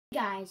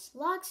guys,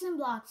 Locks and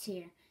Blocks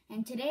here,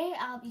 and today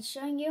I'll be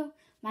showing you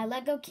my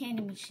Lego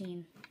candy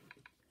machine.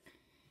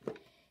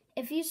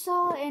 If you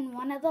saw in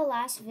one of the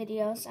last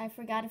videos, I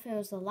forgot if it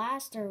was the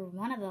last or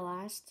one of the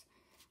last,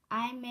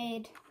 I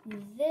made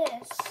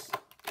this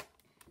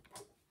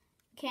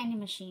candy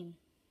machine.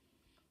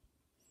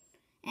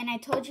 And I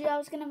told you I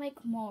was going to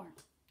make more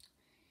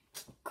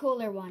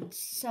cooler ones.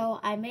 So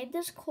I made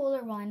this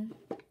cooler one.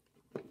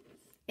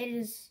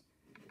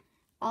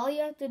 All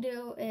you have to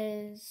do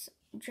is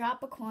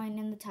drop a coin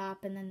in the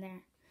top and then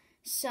there.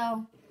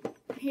 So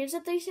here's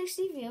a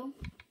 360 view.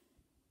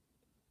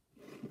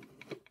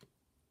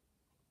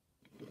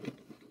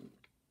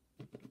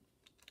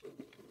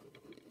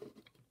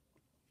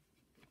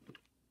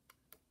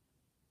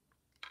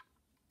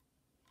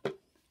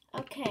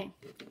 Okay.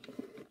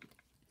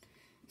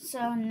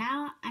 So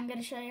now I'm going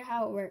to show you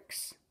how it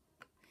works.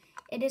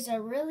 It is a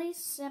really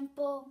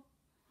simple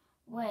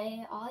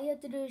way. All you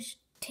have to do is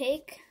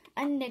take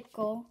a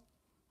nickel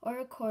or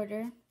a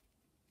quarter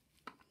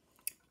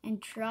and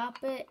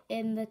drop it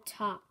in the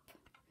top.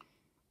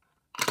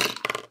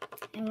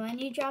 And when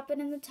you drop it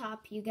in the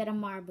top, you get a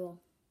marble.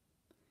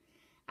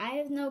 I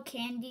have no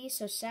candy,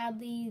 so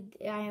sadly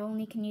I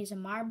only can use a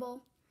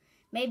marble.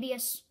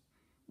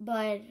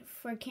 But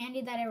for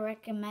candy that I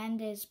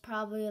recommend is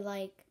probably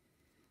like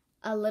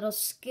a little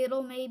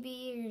Skittle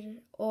maybe,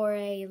 or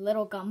a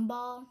little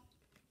gumball,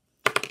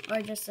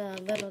 or just a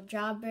little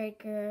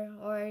jawbreaker,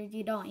 or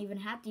you don't even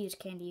have to use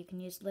candy, you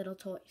can use little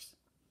toys.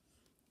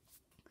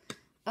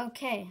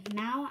 Okay,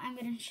 now I'm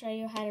going to show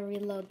you how to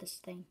reload this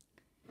thing.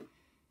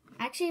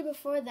 Actually,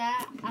 before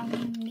that, I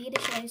need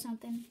to show you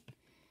something.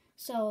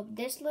 So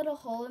this little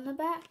hole in the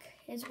back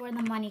is where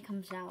the money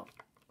comes out.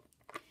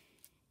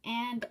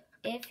 And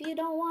if you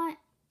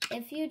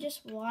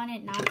just want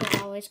it not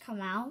to always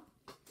come out,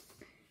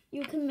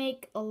 you can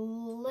make a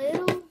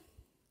little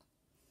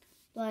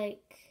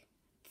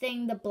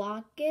thing to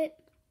block it,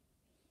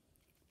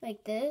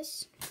 like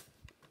this.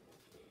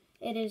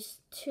 It is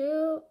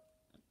two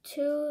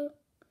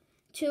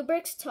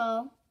bricks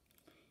tall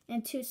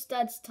and 2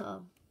 studs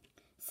tall.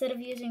 Instead of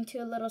using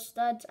 2 little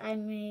studs,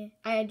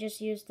 I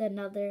just used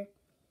another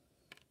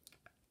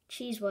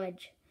cheese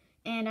wedge.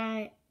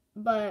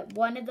 But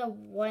one of the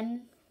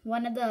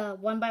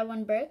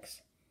 1x1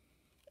 bricks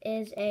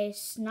is a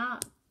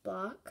snot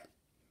block,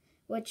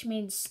 which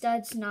means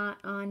studs not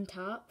on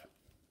top.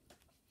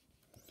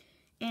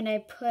 And I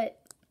put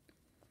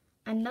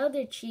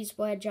another cheese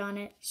wedge on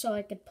it so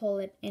I could pull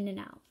it in and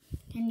out.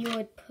 And you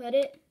would put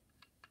it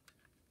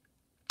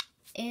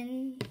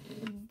in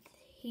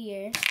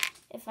here,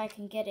 if I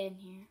can get in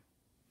here.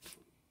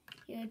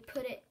 You would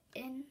put it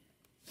in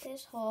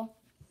this hole,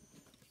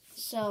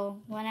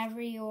 so whenever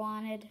you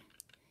wanted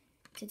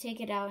to take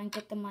it out and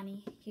get the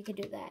money, you could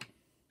do that.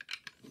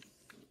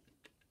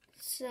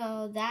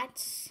 So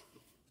that's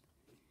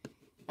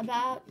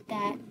about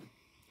that.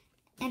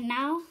 And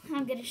now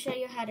I'm going to show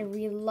you how to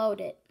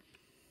reload it.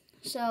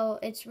 So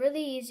it's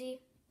really easy.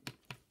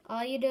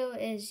 All you do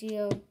is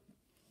you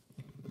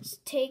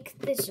take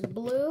this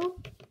blue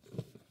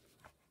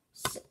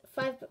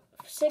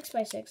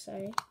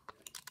 6x6,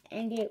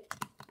 and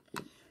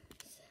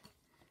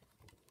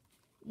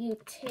you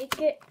take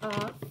it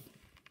off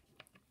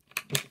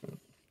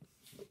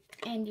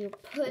and you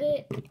put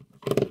it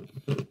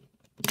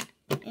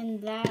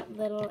in that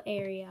little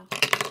area.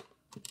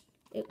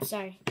 Oops,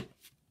 sorry.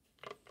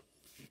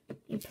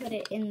 You put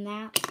it in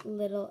that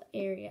little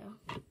area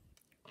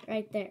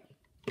right there.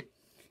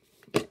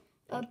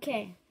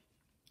 Okay,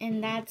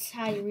 and that's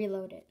how you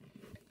reload it.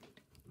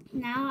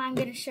 Now I'm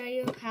going to show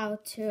you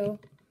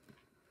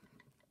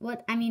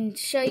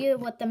show you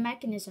what the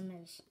mechanism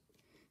is.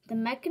 The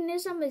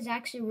mechanism is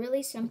actually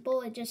really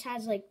simple. It just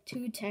has like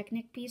 2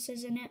 Technic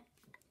pieces in it.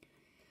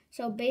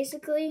 So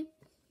basically,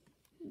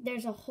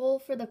 there's a hole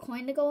for the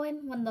coin to go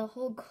in. When the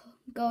hole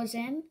goes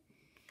in,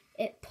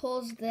 it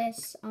pulls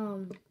this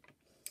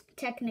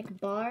Technic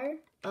bar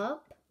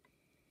up,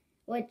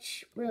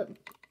 which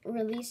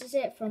releases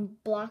it from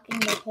blocking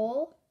the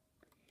hole,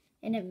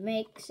 and it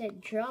makes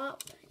it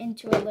drop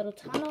into a little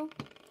tunnel,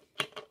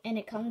 and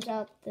it comes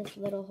out this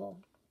little hole.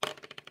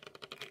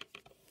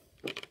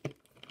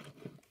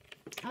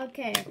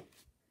 Okay,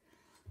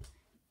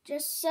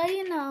 just so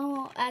you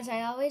know, as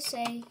I always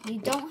say, you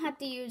don't have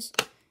to use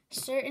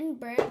certain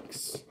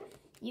bricks.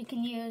 You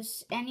can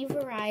use any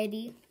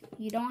variety.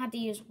 You don't have to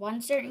use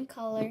one certain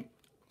color.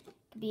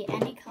 It could be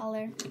any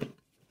color,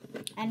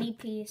 any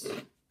piece.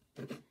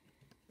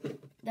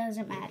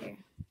 Doesn't matter.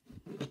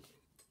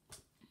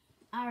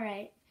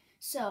 Alright,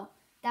 so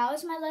that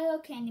was my Lego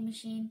candy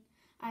machine.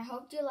 I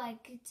hope you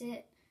liked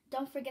it.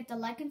 Don't forget to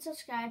like and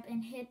subscribe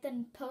and hit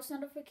the post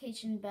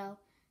notification bell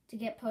to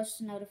get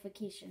post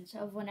notifications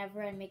of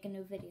whenever I make a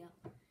new video.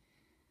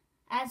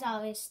 As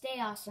always, stay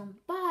awesome.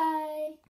 Bye!